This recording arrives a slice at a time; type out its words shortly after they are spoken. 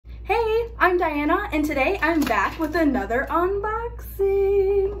Hey, I'm Diana, and today I'm back with another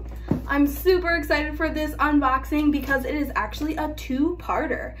unboxing. I'm super excited for this unboxing because it is actually a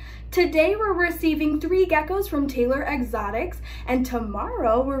two-parter. Today we're receiving 3 geckos from Taylor Exotics, and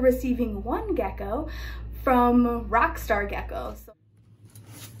tomorrow we're receiving 1 gecko from Rockstar Geckos.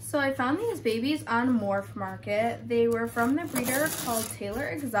 So I found these babies on Morph Market. They were from the breeder called Taylor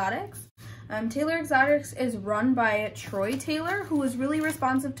Exotics. Taylor Exotics is run by Troy Taylor, who was really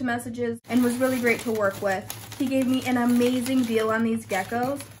responsive to messages and was really great to work with. He gave me an amazing deal on these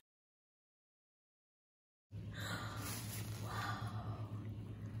geckos. Wow.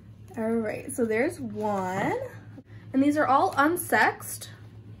 All right, so there's one. And these are all unsexed.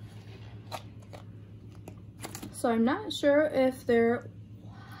 So I'm not sure if they're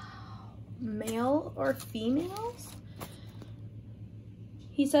male or females.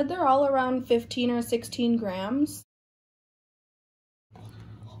 He said they're all around 15 or 16 grams.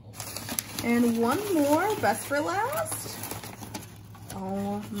 And one more, best for last.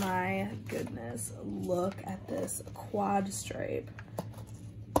 Oh my goodness, look at this quad stripe.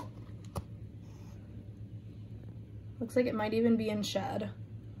 Looks like it might even be in shed.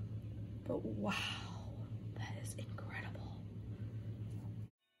 But wow, that is incredible.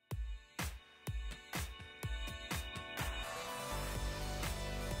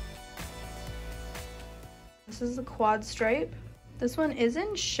 This is the quad stripe. This one is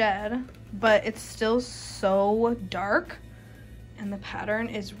in shed, but it's still so dark, and the pattern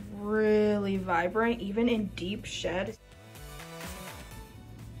is really vibrant, even in deep shed.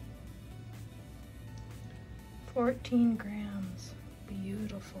 14 grams,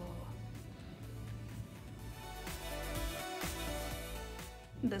 beautiful.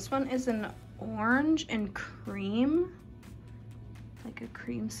 This one is an orange and cream, like a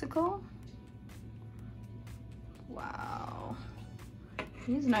creamsicle. Wow.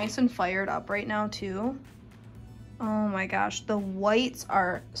 He's nice and fired up right now too. Oh my gosh, the whites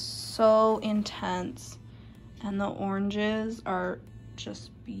are so intense and the oranges are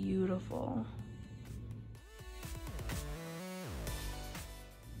just beautiful.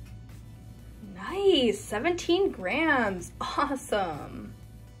 Nice, 17 grams, awesome.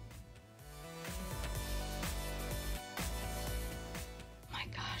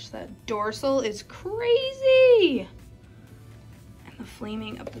 That dorsal is crazy. And the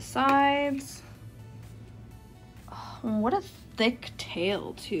flaming up the sides. Oh, what a thick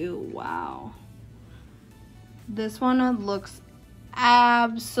tail too, wow. This one looks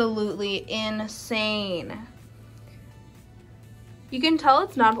absolutely insane. You can tell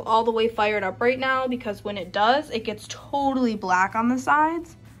it's not all the way fired up right now because when it does, it gets totally black on the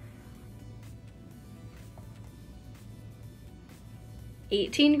sides.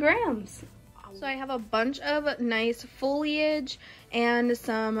 18 grams. So I have a bunch of nice foliage and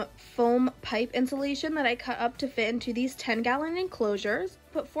some foam pipe insulation that I cut up to fit into these 10-gallon enclosures.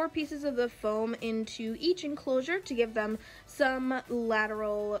 Put 4 pieces of the foam into each enclosure to give them some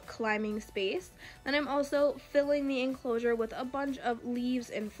lateral climbing space. And I'm also filling the enclosure with a bunch of leaves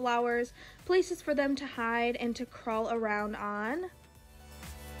and flowers, places for them to hide and to crawl around on.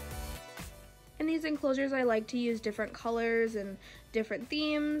 In these enclosures, I like to use different colors and different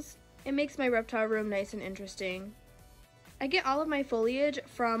themes. It makes my reptile room nice and interesting. I get all of my foliage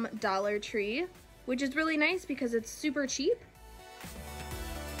from Dollar Tree, which is really nice because it's super cheap.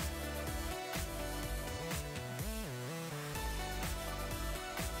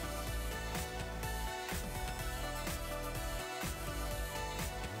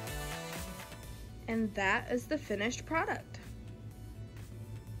 And that is the finished product.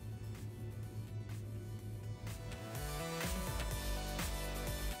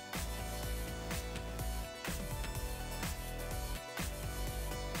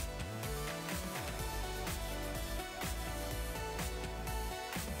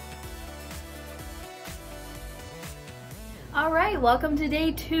 Alright, welcome to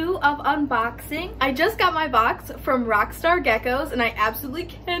day 2 of unboxing. I just got my box from Rockstar Geckos and I absolutely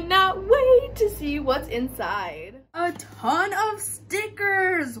cannot wait to see what's inside. A ton of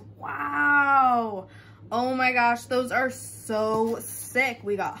stickers! Wow! Oh my gosh, those are so sick.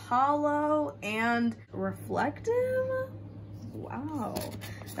 We got hollow and reflective. Wow,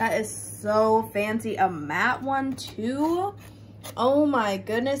 that is so fancy. A matte one too. Oh my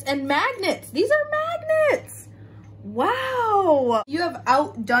goodness, and magnets! These are magnets! Wow! You have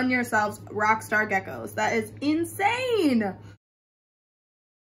outdone yourselves, Rockstar Geckos. That is insane!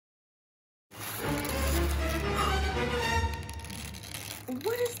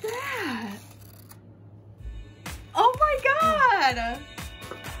 What is that? Oh my god!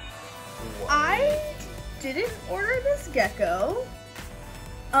 Wow. I didn't order this gecko.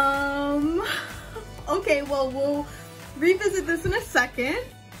 Okay, well, we'll revisit this in a second.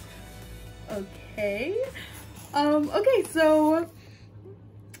 Okay. Okay, so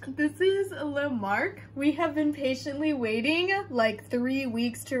this is Mark. We have been patiently waiting like 3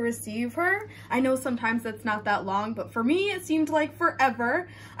 weeks to receive her. I know sometimes that's not that long, but for me, it seemed like forever.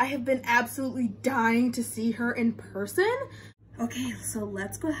 I have been absolutely dying to see her in person. Okay, so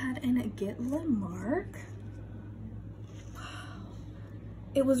let's go ahead and get Mark.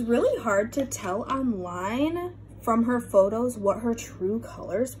 It was really hard to tell online from her photos what her true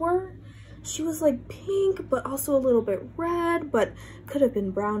colors were. She was like pink, but also a little bit red, but could have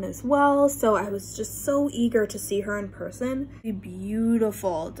been brown as well. So I was just so eager to see her in person.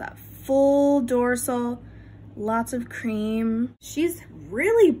 Beautiful, that full dorsal, lots of cream. She's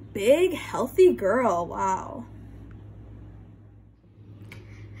really big, healthy girl, wow.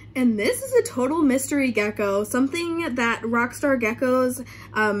 And this is a total mystery gecko, something that Rockstar Geckos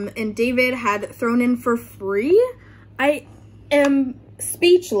and David had thrown in for free. I am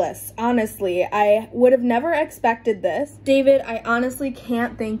speechless, honestly. I would have never expected this. David, I honestly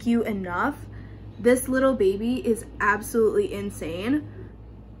can't thank you enough. This little baby is absolutely insane.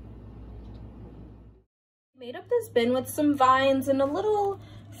 Made up this bin with some vines and a little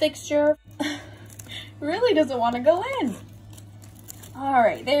fixture. Really doesn't want to go in. All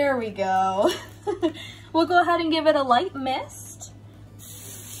right, there we go. We'll go ahead and give it a light mist.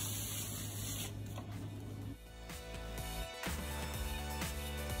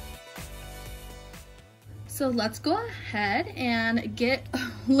 So let's go ahead and get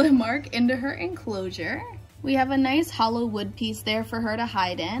Mark into her enclosure. We have a nice hollow wood piece there for her to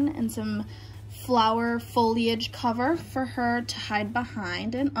hide in and some flower foliage cover for her to hide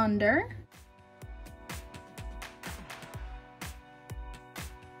behind and under.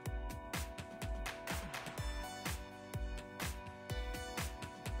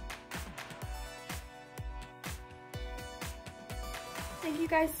 Thank you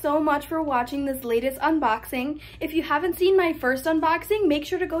guys so much for watching this latest unboxing. If you haven't seen my first unboxing, make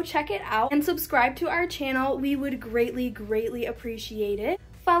sure to go check it out and subscribe to our channel. We would greatly appreciate it.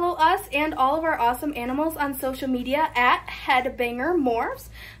 Follow us and all of our awesome animals on social media at HeadbangerMorphs.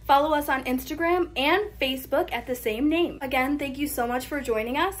 Follow us on Instagram and Facebook at the same name. Again, thank you so much for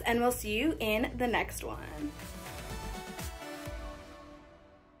joining us, and we'll see you in the next one.